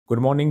Good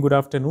morning, good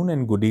afternoon,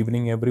 and good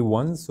evening,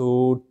 everyone.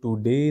 So,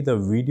 today the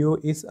video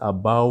is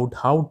about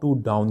how to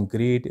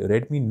downgrade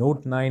Redmi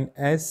Note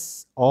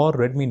 9S or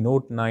Redmi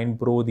Note 9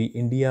 Pro, the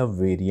India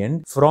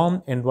variant,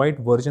 from Android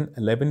version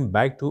 11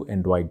 back to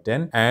Android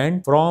 10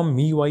 and from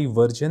Miui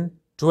version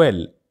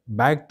 12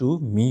 back to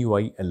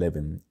Miui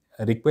 11.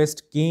 A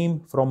request came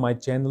from my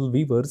channel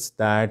viewers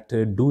that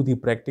do the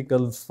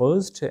practical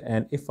first,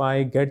 and if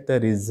I get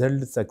the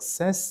result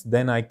success,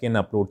 then I can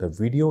upload a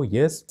video.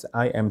 Yes,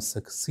 I am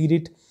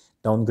succeeded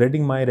downgrading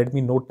my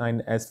Redmi Note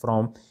 9S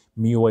from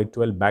MIUI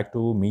 12 back to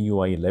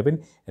MIUI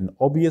 11, and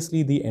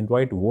obviously the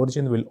Android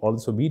version will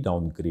also be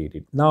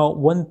downgraded. Now,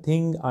 one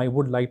thing I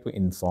would like to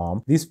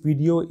inform, this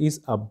video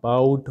is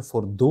about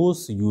for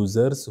those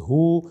users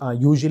who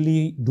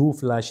usually do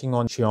flashing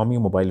on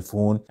Xiaomi mobile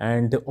phone,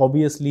 and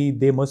obviously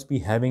they must be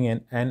having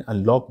an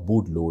unlock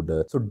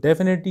bootloader. So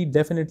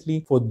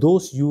definitely for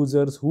those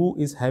users who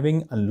is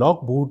having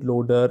unlock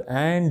bootloader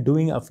and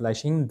doing a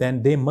flashing,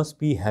 then they must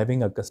be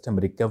having a custom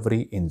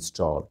recovery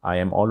install. I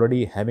am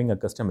already having a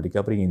custom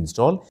recovery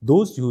install.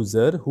 Those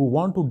users who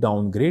want to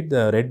downgrade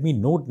the Redmi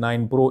Note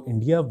 9 Pro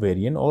India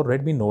variant or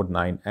Redmi Note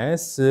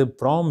 9S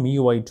from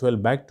MIUI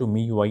 12 back to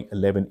MIUI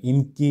 11,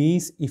 in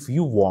case if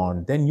you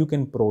want, then you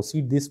can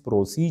proceed this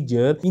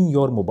procedure in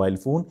your mobile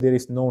phone. There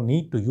is no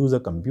need to use a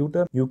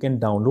computer. You can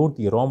download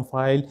the ROM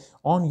file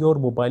on your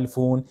mobile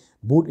phone,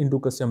 boot into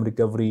custom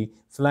recovery,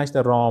 flash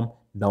the ROM,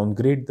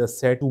 downgrade the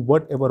set to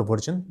whatever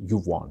version you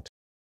want.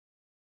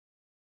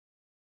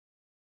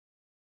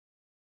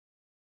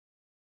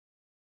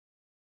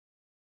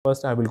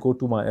 First, I will go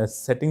to my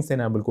settings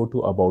and I will go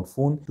to about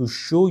phone to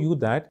show you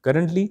that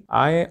currently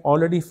I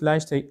already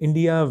flashed the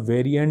India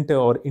variant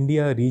or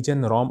India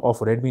region ROM of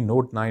Redmi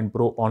Note 9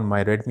 Pro on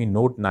my Redmi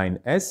Note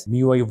 9S.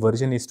 MIUI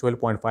version is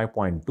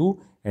 12.5.2,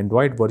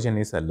 Android version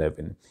is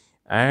 11.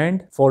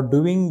 And for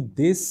doing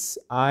this,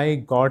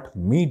 I got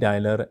Mi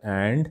Dialer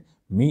and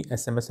Mi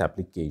SMS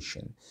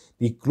application.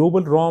 The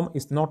global ROM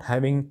is not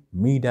having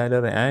Mi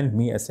Dialer and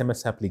Mi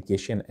SMS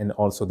application and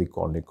also the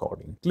call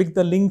recording. Click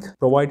the link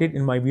provided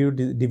in my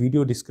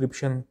video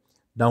description.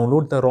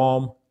 Download the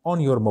ROM on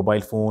your mobile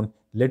phone.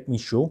 Let me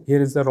show.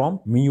 Here is the ROM.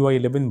 MIUI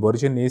 11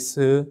 version is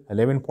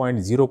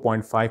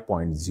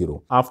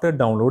 11.0.5.0. After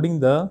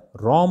downloading the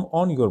ROM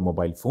on your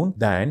mobile phone,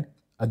 then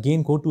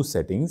again go to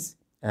settings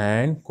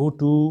and go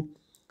to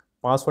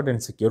password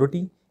and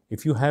security.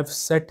 If you have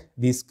set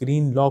the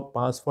screen lock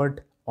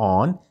password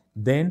on,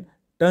 then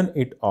turn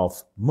it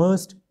off.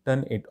 Must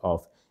turn it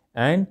off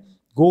and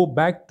go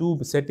back to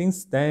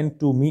settings, then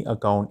to Mi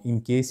account.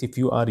 In case if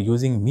you are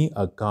using Mi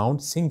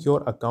account, sync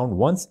your account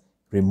once,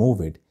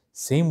 remove it.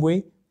 Same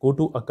way, go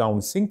to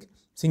account sync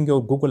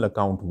your Google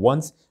account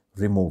once,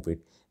 remove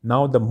it.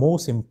 Now the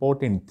most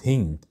important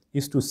thing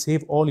is to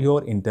save all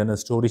your internal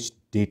storage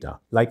data.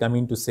 Like I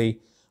mean to say,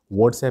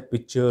 WhatsApp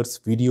pictures,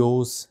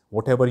 videos,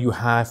 whatever you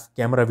have,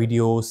 camera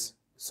videos,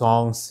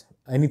 songs,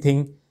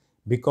 anything,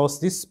 because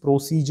this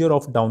procedure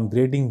of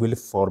downgrading will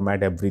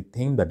format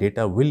everything. The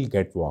data will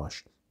get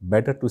washed.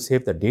 Better to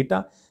save the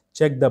data.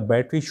 Check the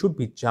battery should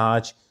be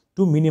charged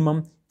to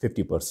minimum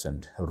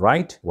 50%,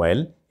 right?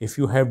 Well, if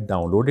you have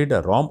downloaded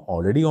a ROM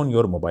already on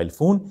your mobile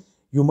phone,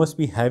 you must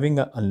be having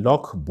an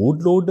unlock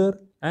bootloader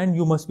and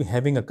you must be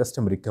having a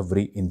custom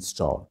recovery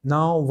install.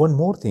 Now, one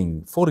more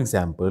thing. For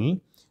example,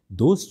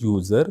 those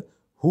users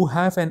who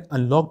have an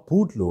unlocked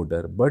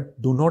bootloader but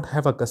do not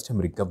have a custom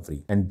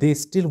recovery and they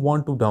still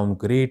want to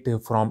downgrade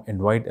from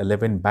Android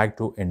 11 back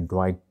to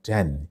Android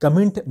 10,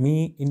 comment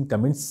me in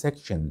comment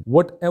section.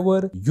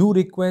 Whatever you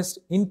request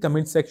in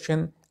comment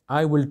section,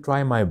 I will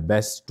try my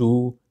best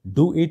to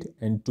do it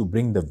and to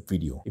bring the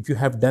video. If you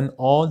have done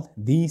all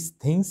these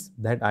things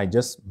that I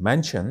just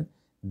mentioned,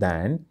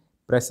 then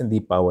press in the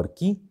power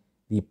key.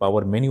 The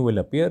power menu will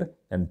appear,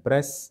 and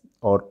press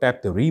or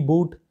tap the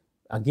reboot.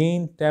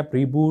 Again, tap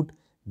reboot,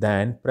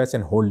 then press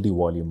and hold the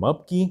volume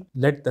up key.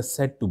 Let the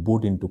set to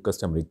boot into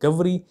custom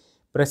recovery.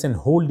 Press and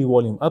hold the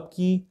volume up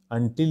key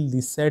until the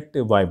set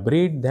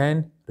vibrate,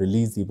 then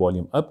release the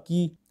volume up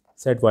key.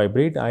 Set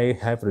vibrate, I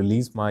have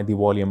released the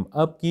volume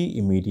up key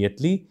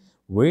immediately.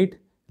 Wait,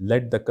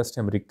 let the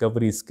custom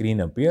recovery screen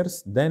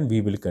appears, then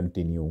we will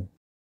continue.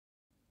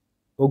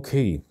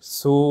 Okay,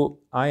 so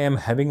I am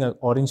having an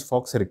Orange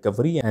Fox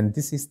recovery, and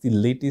this is the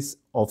latest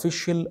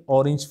official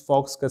Orange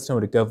Fox custom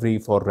recovery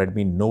for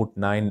Redmi Note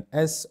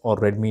 9S or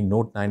Redmi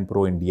Note 9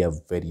 Pro India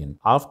variant.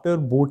 After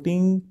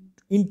booting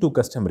into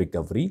custom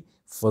recovery,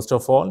 first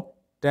of all,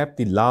 tap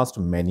the last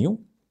menu,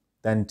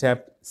 then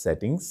tap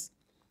settings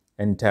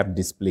and tap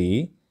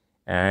display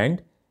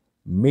and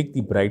make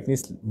the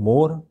brightness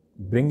more,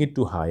 bring it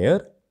to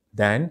higher,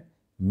 then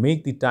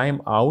make the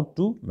time out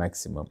to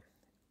maximum.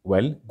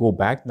 Well, go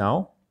back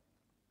now.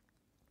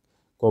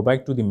 Go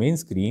back to the main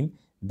screen,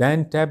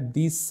 then tap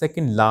the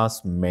second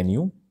last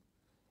menu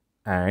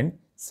and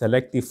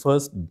select the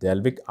first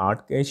Delvic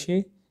Art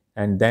Cache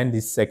and then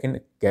the second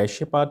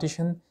cache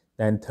partition,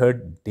 then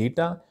third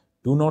data.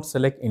 Do not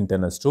select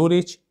internal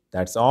storage,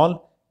 that's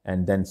all,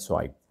 and then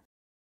swipe.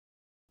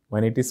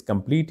 When it is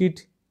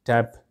completed,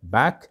 tap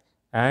back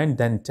and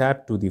then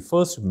tap to the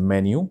first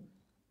menu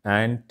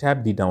and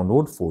tap the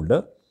download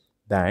folder.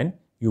 Then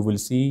you will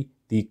see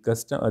the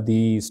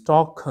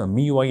stock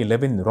Miui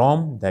 11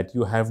 ROM that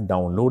you have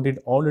downloaded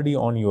already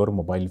on your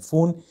mobile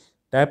phone.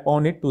 Tap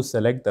on it to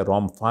select the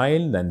ROM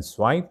file, then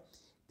swipe.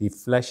 The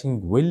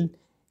flashing will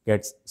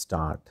get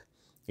start.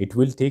 It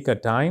will take a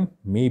time,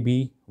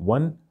 maybe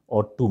 1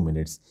 or 2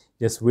 minutes.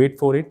 Just wait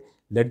for it,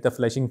 let the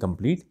flashing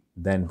complete,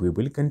 then we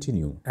will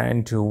continue.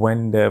 And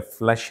when the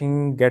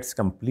flashing gets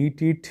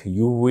completed,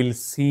 you will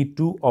see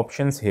two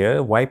options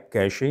here: wipe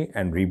cache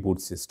and reboot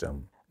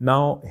system.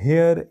 Now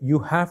here you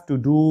have to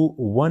do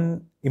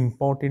one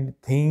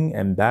important thing,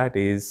 and that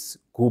is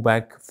go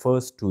back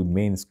first to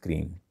main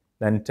screen.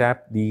 Then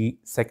tap the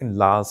second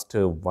last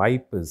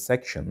wipe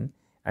section,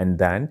 and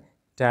then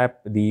tap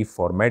the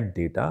format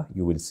data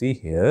you will see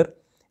here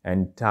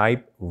and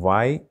type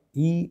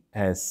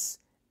YES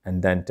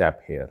and then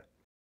tap here.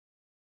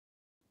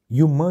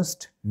 You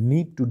must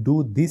need to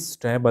do this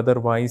step,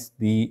 otherwise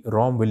the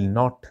ROM will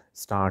not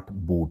start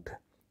boot.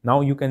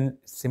 Now you can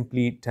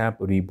simply tap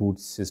reboot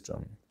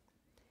system.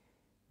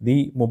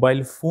 The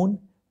mobile phone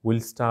will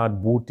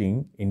start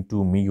booting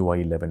into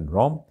Miui 11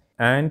 ROM,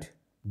 and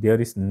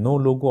there is no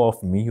logo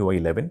of Miui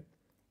 11.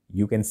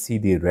 You can see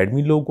the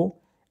Redmi logo,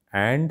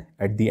 and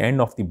at the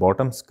end of the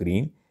bottom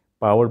screen,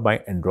 powered by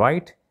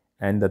Android,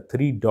 and the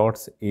three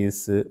dots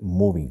is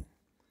moving.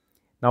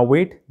 Now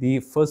wait, the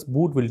first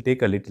boot will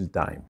take a little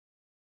time.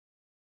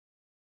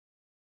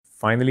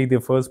 Finally, the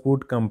first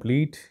boot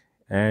complete,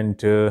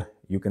 and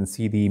you can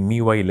see the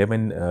Miui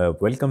 11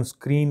 welcome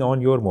screen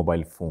on your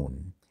mobile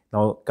phone.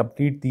 Now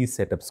complete the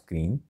setup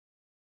screen.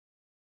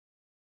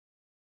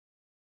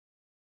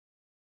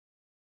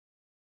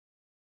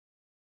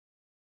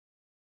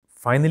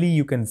 Finally,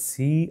 you can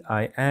see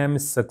I am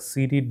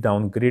succeeded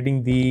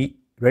downgrading the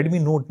Redmi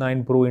Note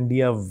 9 Pro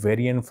India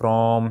variant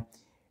from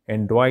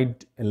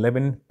Android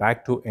 11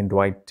 back to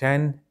Android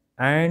 10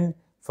 and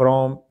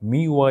from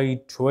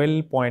Miui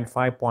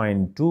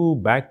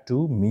 12.5.2 back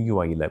to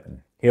Miui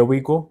 11. Here we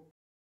go.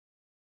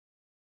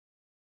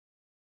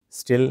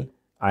 Still,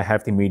 I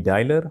have the Mi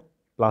dialer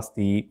plus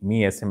the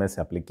Mi SMS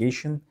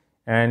application,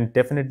 and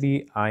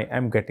definitely I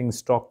am getting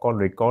stock call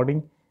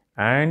recording,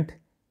 and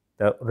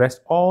the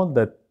rest all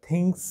the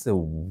things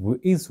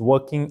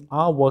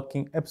are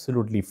working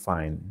absolutely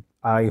fine.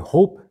 I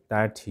hope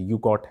that you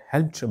got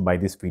helped by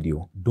this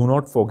video. Do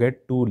not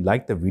forget to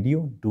like the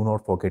video. Do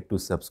not forget to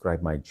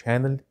subscribe my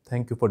channel.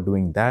 Thank you for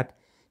doing that.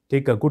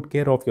 Take a good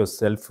care of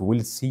yourself.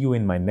 We'll see you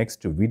in my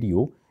next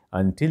video.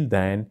 Until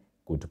then,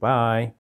 goodbye.